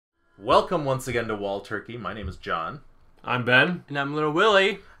Welcome once again to Wall Turkey. My name is John. I'm Ben. And I'm Little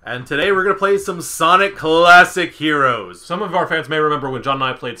Willie. And today we're going to play some Sonic Classic Heroes. Some of our fans may remember when John and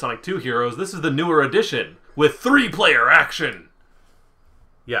I played Sonic 2 Heroes. This is the newer edition with 3-player action.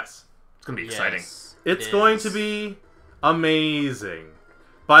 Yes. It's going to be exciting. It's going to be amazing.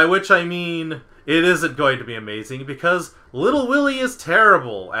 By which I mean, it isn't going to be amazing because Little Willie is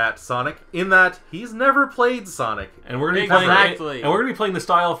terrible at Sonic in that he's never played Sonic. And we're going to be playing the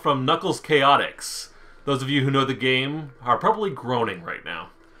style from Knuckles Chaotix. Those of you who know the game are probably groaning right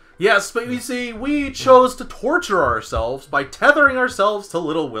now. Yes, but you see, we chose to torture ourselves by tethering ourselves to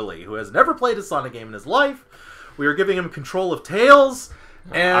Little Willie, who has never played a Sonic game in his life. We are giving him control of Tails.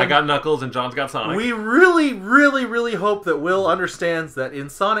 And I got Knuckles and John's got Sonic. We really hope that Will understands that in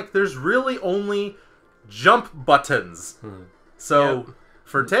Sonic there's really only jump buttons. So,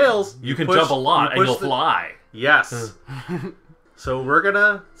 for Tails, you can jump a lot and you'll fly. Yes. So we're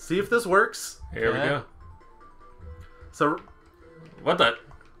gonna see if this works. Here we go. So, what the?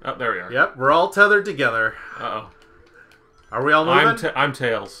 Oh, there we are. Yep, we're all tethered together. Uh-oh. Are we all moving? I'm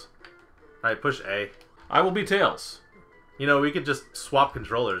Tails. Alright, push A. I will be Tails. You know, we could just swap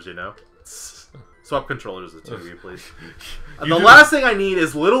controllers, you know? Swap controllers, the two of you, please. The last thing I need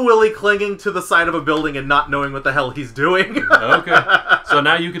is Little Willie clinging to the side of a building and not knowing what the hell he's doing. Okay. So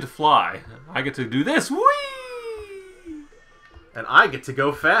now you get to fly. I get to do this. Whee! And I get to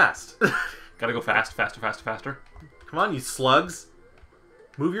go fast. Gotta go fast, faster. Come on, you slugs.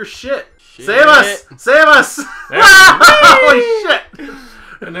 Move your shit. Save us! Save us! Holy shit!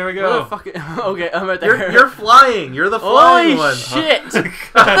 And there we go. Okay, I'm right there. You're flying. You're the flying one. Holy shit! Dude,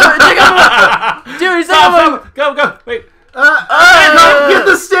 he's Go! Wait. Get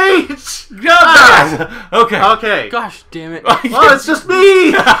the stage! Okay. Gosh damn it. Well, it's just me!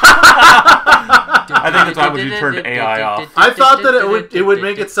 I think that's why when you turned AI off. I thought that it would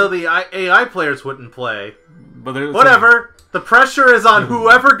make it so the AI players wouldn't play. But whatever. The pressure is on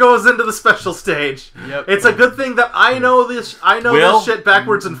whoever goes into the special stage. Yep. It's a good thing that I know this. This shit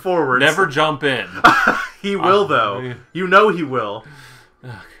backwards and forwards. Never jump in. He will though. You know he will.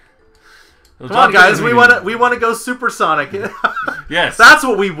 Come on, guys. We want to go supersonic. Yes. That's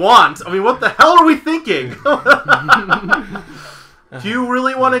what we want. I mean, what the hell are we thinking? Do you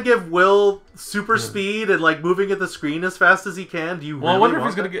really want to give Will super speed and like moving at the screen as fast as he can? Do you? Well, really I wonder if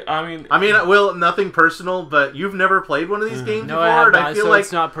want he's gonna get. I mean, Will, nothing personal, but you've never played one of these games no, before, I have and not, I feel so like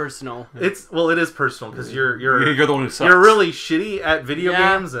it's not personal. It is personal because you're the one who sucks. You're really shitty at video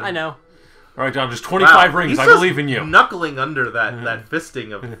games. And, I know. All right, John. Just 25 rings. I believe in you. Knuckling under that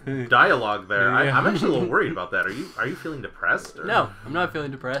fisting of dialogue there. Yeah. I'm actually a little worried about that. Are you feeling depressed? Or? No, I'm not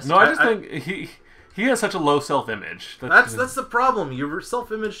feeling depressed. No, I just think he has such a low self-image. That's the problem. Your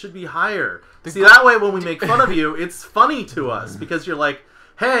self-image should be higher. See, that way when we make fun of you, it's funny to us because you're like,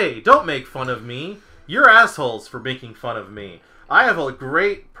 hey, don't make fun of me. You're assholes for making fun of me. I have a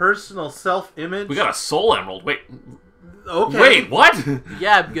great personal self-image. We got a soul emerald. Wait. Okay. Wait, what?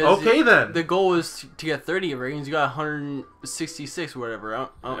 Yeah, because then the goal was to get 30 rings. You got 166 or whatever.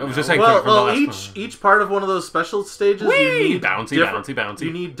 I was just saying. Well, each part of one of those special stages, you need bouncy.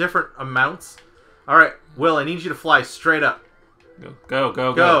 You need different amounts. All right, Will, I need you to fly straight up. Go.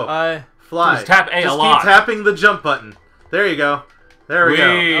 Fly. Just tap A a lot. Keep tapping the jump button. There you go. There we go.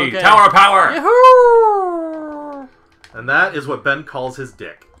 Okay. Tower of Power. Yahoo! And that is what Ben calls his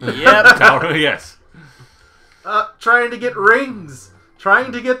dick. Yep. Tower. Yes. Trying to get rings.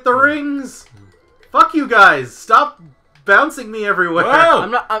 Trying to get the rings. Fuck you guys. Stop bouncing me everywhere.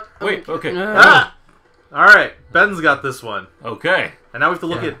 Whoa. Wait, okay. Alright, Ben's got this one. Okay. And now we have to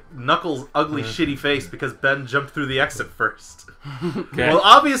look at Knuckles' ugly, shitty face because Ben jumped through the exit first. Okay. Well,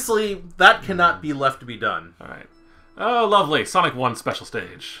 obviously, that cannot be left to be done. Alright. Oh, lovely. Sonic 1 special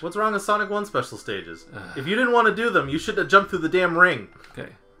stage. What's wrong with Sonic 1 special stages? If you didn't want to do them, you should have jumped through the damn ring.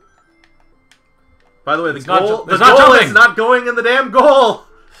 Okay. By the way, the goal is not going in the damn goal.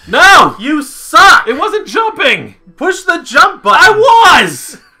 No! You suck! It wasn't jumping! Push the jump button! I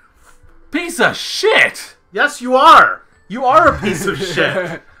was! Piece of shit! Yes, you are! You are a piece of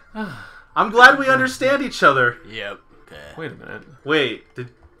shit! I'm glad we understand each other. Yep. Okay. Wait a minute. Wait,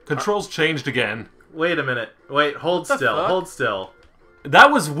 Controls changed again. Wait a minute. Wait, hold still. Hold still.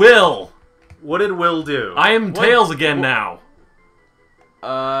 That was Will! What did Will do? I am Tails again now.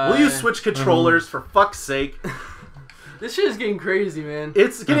 Will you switch controllers, for fuck's sake? This shit is getting crazy, man.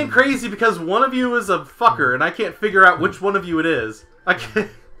 It's getting crazy because one of you is a fucker, and I can't figure out which one of you it is. I can't...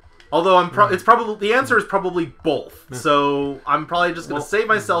 Although it's probably the answer is probably both. So I'm probably just gonna save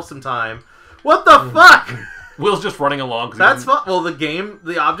myself some time. What the fuck? Will's just running along. That's fun. Well,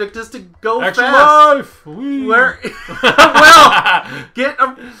 the object is to go Action fast. life! Whee. Where? Well,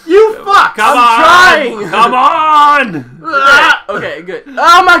 you fuck! I'm trying! Come on! Okay, good.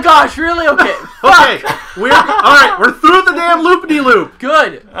 Oh my gosh, really? Okay. Okay, alright, we're through the damn loop-de-loop.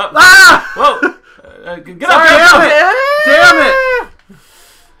 Good. Whoa! Get up! Damn it!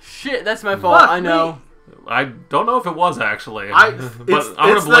 Shit, that's my fault. I know. I don't know if it was actually. But I'm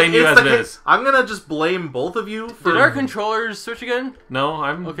gonna blame you as it is. I'm gonna just blame both of you for. Did our controllers switch again? No,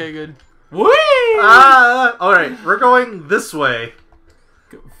 I'm. Okay, good. Whee! Alright, we're going this way.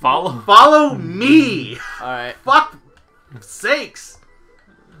 Follow me! Alright. Fuck sakes!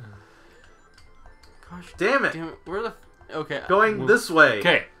 Gosh, damn it. Where the... Okay. Going this way.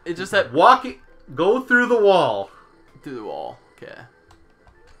 Okay. It's just that... Go through the wall. Through the wall. Okay.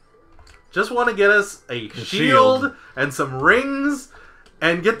 Just want to get us a shield and some rings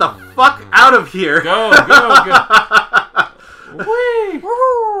and get the fuck out of here. Go. Whee!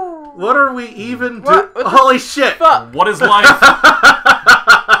 What are we even doing? Holy shit! Fuck? What is life?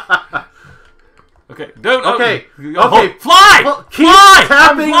 Okay, dude. Okay. Fly! Well, keep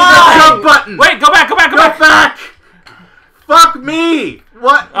tapping the jump button. Wait, go back. Go back! Fuck me!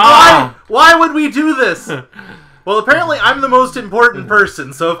 What? Why would we do this? Well, apparently I'm the most important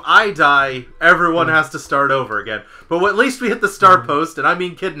person, so if I die, everyone has to start over again. But at least we hit the star post, and I'm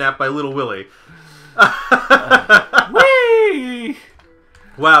being kidnapped by Little Willie. Whee!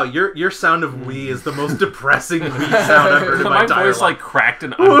 Wow, your sound of "wee" is the most depressing "wee" sound I've heard in my entire life. My voice like cracked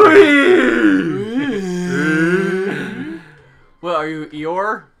and Well, are you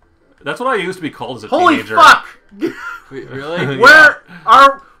Eeyore? That's what I used to be called as a Holy teenager. fuck! Wait, really? What's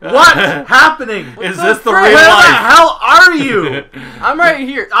happening? Is this the real life? Where life? the hell are you? I'm right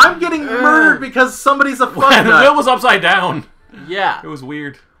here. I'm getting murdered because somebody's a fuck nut. Will was upside down. Yeah. It was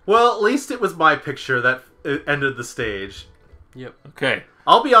weird. Well, at least it was my picture that ended the stage. Yep. Okay.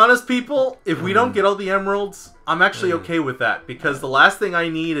 I'll be honest, people, if we don't get all the emeralds, I'm actually okay with that, because the last thing I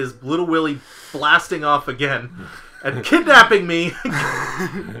need is Little Willie blasting off again and kidnapping me.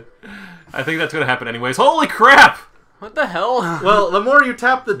 I think that's going to happen anyways. Holy crap! What the hell? Well, the more you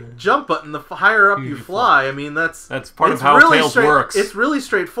tap the jump button, the higher up you fly. I mean, that's part of how Tails works. It's really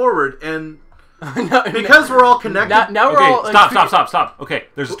straightforward, and because we're all connected... Now we're all... Stop. Okay,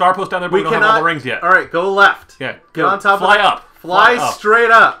 there's a star post down there, but we don't have all the rings yet. Alright, go left. Yeah, Get on top fly of up. Fly straight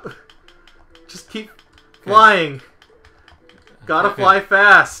up. Just keep flying. Gotta fly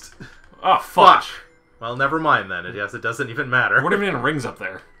fast. Oh, fuck. Well, never mind then. Yes, it doesn't even matter. What are even rings up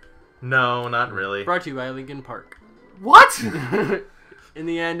there? No, not really. Brought to you by Lincoln Park. What? In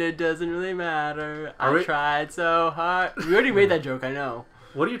the end, it doesn't really matter. I tried so hard. We already made that joke, I know.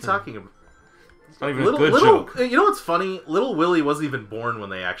 What are you talking about? It's not even a good joke. You know what's funny? Little Willie wasn't even born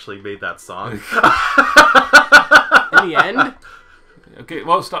when they actually made that song. In the end? Okay,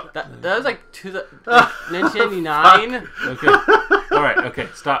 well, stop. That was like 1999. Okay. All right. Okay.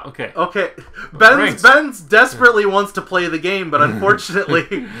 Stop. Okay. Okay. Ben's desperately wants to play the game, but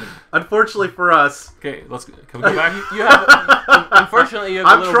unfortunately for us. Okay. Can we go back? Unfortunately, you have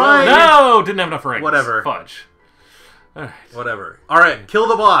I'm trying. No, didn't have enough rings. Whatever. Fudge. All right. Whatever. All right. Kill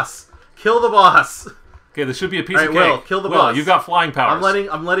the boss. Kill the boss. Okay. This should be a piece of cake. Will, kill the boss. You've got flying powers.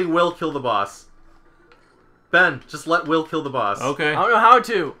 I'm letting Will kill the boss. Ben, just let Will kill the boss. Okay. I don't know how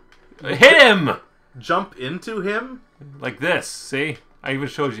to. Hit him! Jump into him? Like this, see? I even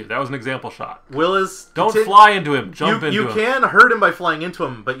showed you. That was an example shot. Will is... Don't fly into him. Jump into him. You can hurt him by flying into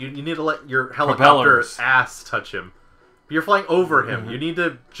him, but you need to let your helicopter ass touch him. You're flying over him. You need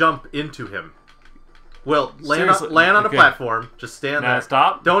to jump into him. Will, land on a platform. Just stand there.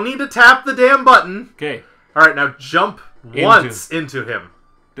 Stop. Don't need to tap the damn button. Okay. Alright, now jump once into him.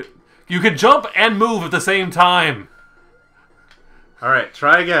 You can jump and move at the same time. Alright,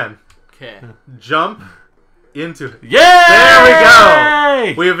 try again. Okay. Jump into... Yeah! There we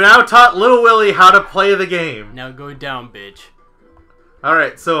go! We have now taught Little Willie how to play the game. Now go down, bitch.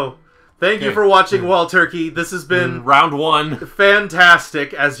 Alright, so... Thank you for watching Wild Turkey. This has been... Round 1.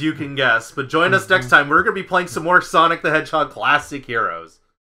 Fantastic, as you can guess. But join us next time. We're going to be playing some more Sonic the Hedgehog Classic Heroes.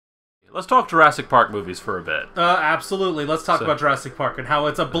 Let's talk Jurassic Park movies for a bit. Absolutely. Let's talk about Jurassic Park and how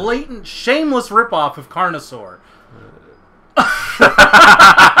it's a blatant, shameless ripoff of Carnosaur.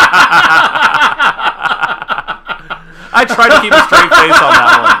 I tried to keep a straight face on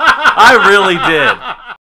that one. I really did.